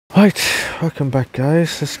Right, welcome back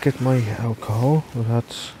guys. Let's get my alcohol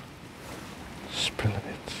without spilling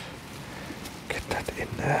it. Get that in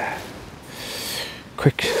there.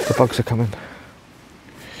 Quick, the bugs are coming.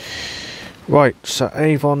 Right, so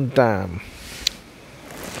Avon Dam.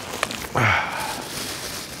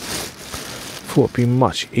 Thought it'd be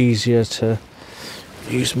much easier to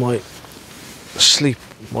use my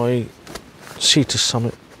Cedar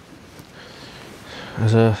Summit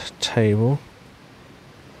as a table.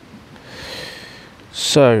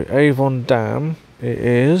 So, Avon Dam, it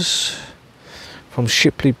is from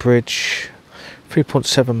Shipley Bridge,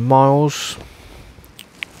 3.7 miles.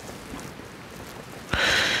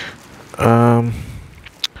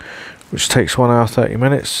 Which takes 1 hour 30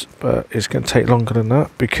 minutes, but it's going to take longer than that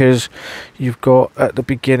because you've got at the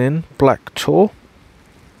beginning Black Tor.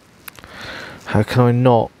 How can I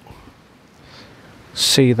not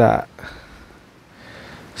see that?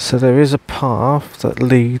 So there is a path that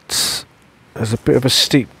leads. There's a bit of a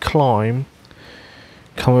steep climb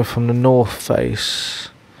coming from the north face.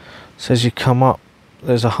 So as you come up,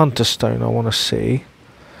 there's a hunter stone I want to see.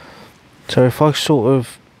 So if I sort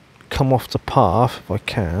of come off the path, if I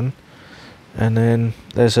can, and then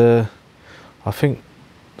there's I think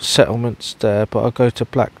settlements there, but I'll go to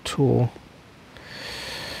Black Tor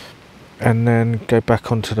and then go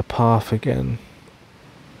back onto the path again.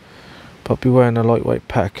 But I'll be wearing a lightweight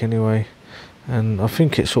pack anyway. And I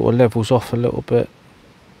think it sort of levels off a little bit.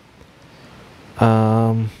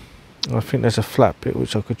 I think there's a flat bit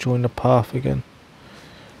which I could join the path again.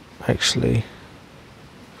 Actually,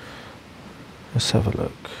 let's have a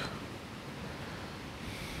look.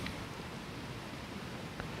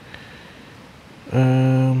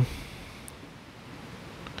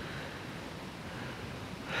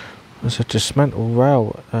 There's a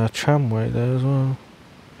dismantled tramway there as well.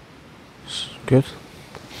 It's good.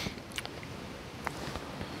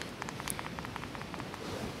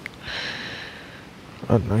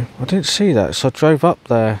 I don't know. I didn't see that, so I drove up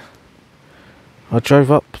there. I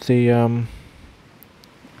drove up the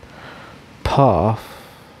path,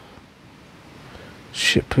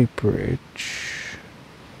 Shipley Bridge.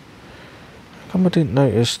 How come I didn't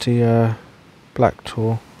notice the Black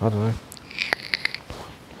Tor? I don't know.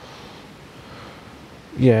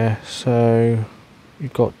 Yeah, so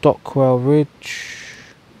you've got Dockwell Ridge.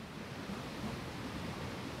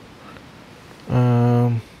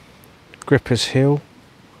 Grippers Hill.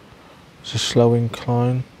 It's a slow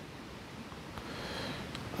incline.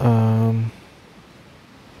 And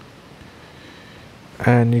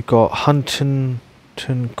you've got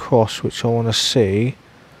Huntington Cross, which I want to see.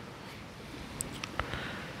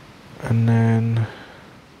 And then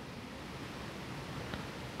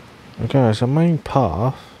okay, there's a main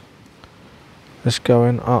path that's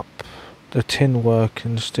going up the tin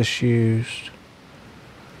workings disused.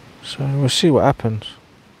 So we'll see what happens.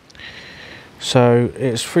 So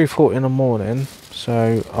it's 3:40 in the morning,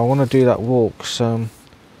 so I want to do that walk. Thing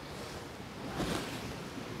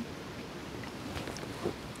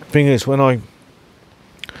is, when I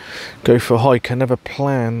go for a hike, I never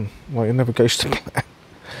plan, like it never goes to plan.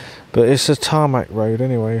 But it's a tarmac road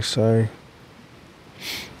anyway, so.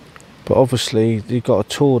 But obviously, you've got a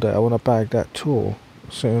tour there. I want to bag that tour,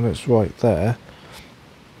 so it's right there.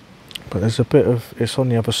 But there's a bit of, it's on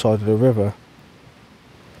the other side of the river.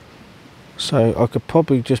 So I could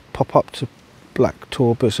probably just pop up to Black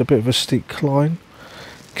Tor, but it's a bit of a steep climb.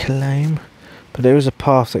 But there is a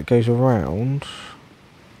path that goes around.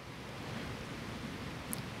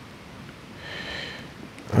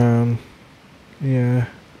 Yeah.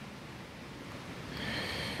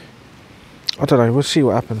 I don't know, we'll see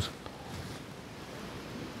what happens.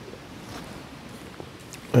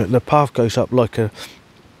 The path goes up like an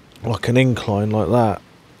incline like that.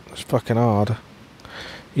 It's fucking hard.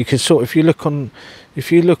 You can sort, if you look on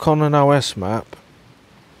an OS map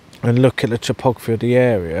and look at the topography of the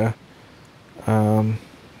area,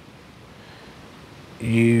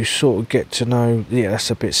 you sort of get to know, yeah, that's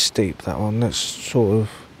a bit steep, that one. Let's sort of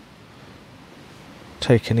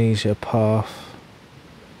take an easier path.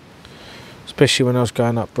 Especially when I was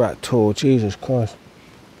going up Black Tor, Jesus Christ.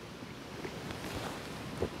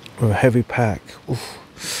 With a heavy pack.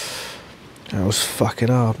 Oof. That was fucking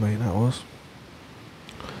hard, mate, that was.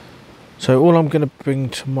 So all I'm going to bring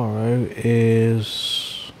tomorrow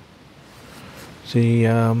is the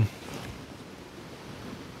oh,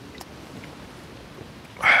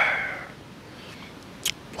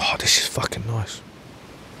 this is fucking nice.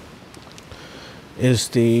 Is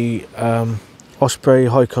the Osprey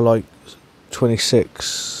Hikerlite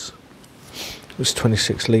 26. It's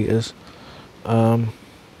 26 litres. I'll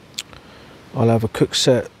have a cook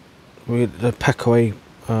set with the pack away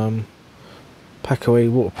pack away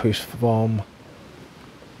waterproof from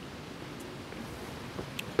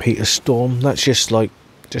Peter Storm. That's just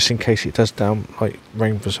in case it does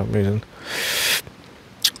rain for some reason.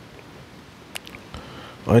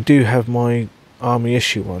 I do have my army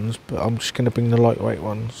issue ones, but I'm just going to bring the lightweight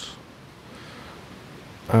ones.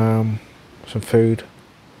 Some food.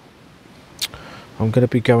 I'm going to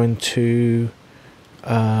be going to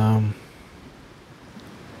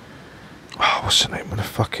what's the name of the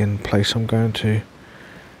fucking place I'm going to?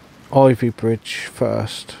 Ivy Bridge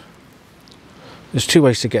first. There's two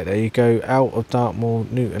ways to get there. You go out of Dartmoor,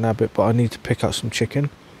 Newton Abbot, but I need to pick up some chicken.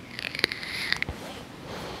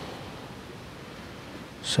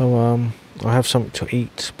 So I have something to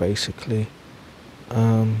eat basically.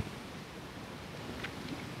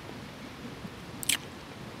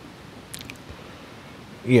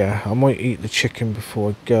 Yeah, I might eat the chicken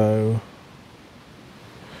before I go.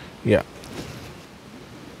 Yeah.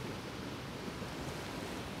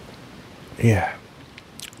 Yeah.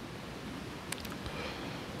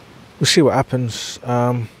 We'll see what happens.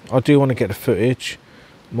 I do want to get the footage.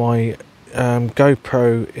 My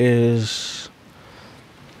GoPro is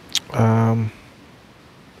running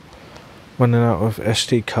out of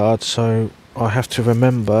SD cards, so I have to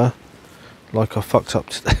remember, like I fucked up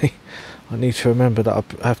today, I need to remember that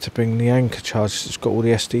I have to bring the anchor charger. It's got all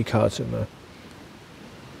the SD cards in there.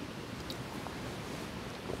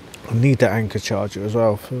 I need that anchor charger as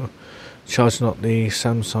well for charging up the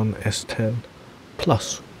Samsung S10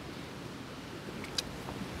 Plus.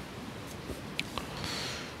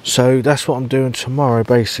 So that's what I'm doing tomorrow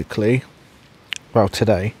basically. Well,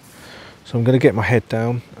 today. So I'm going to get my head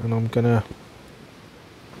down and I'm going to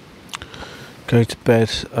go to bed.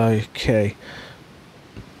 Okay.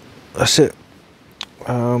 That's it.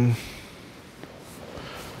 Let me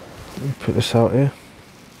put this out here.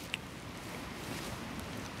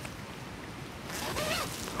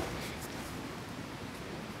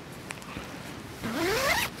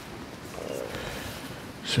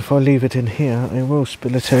 So if I leave it in here, I will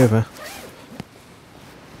spill it over.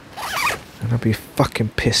 And I'll be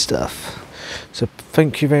fucking pissed off. So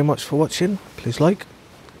thank you very much for watching. Please like,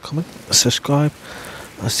 comment, subscribe.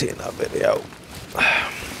 I'll see you in that video.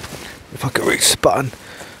 If I can reach the button.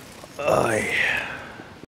 Aye.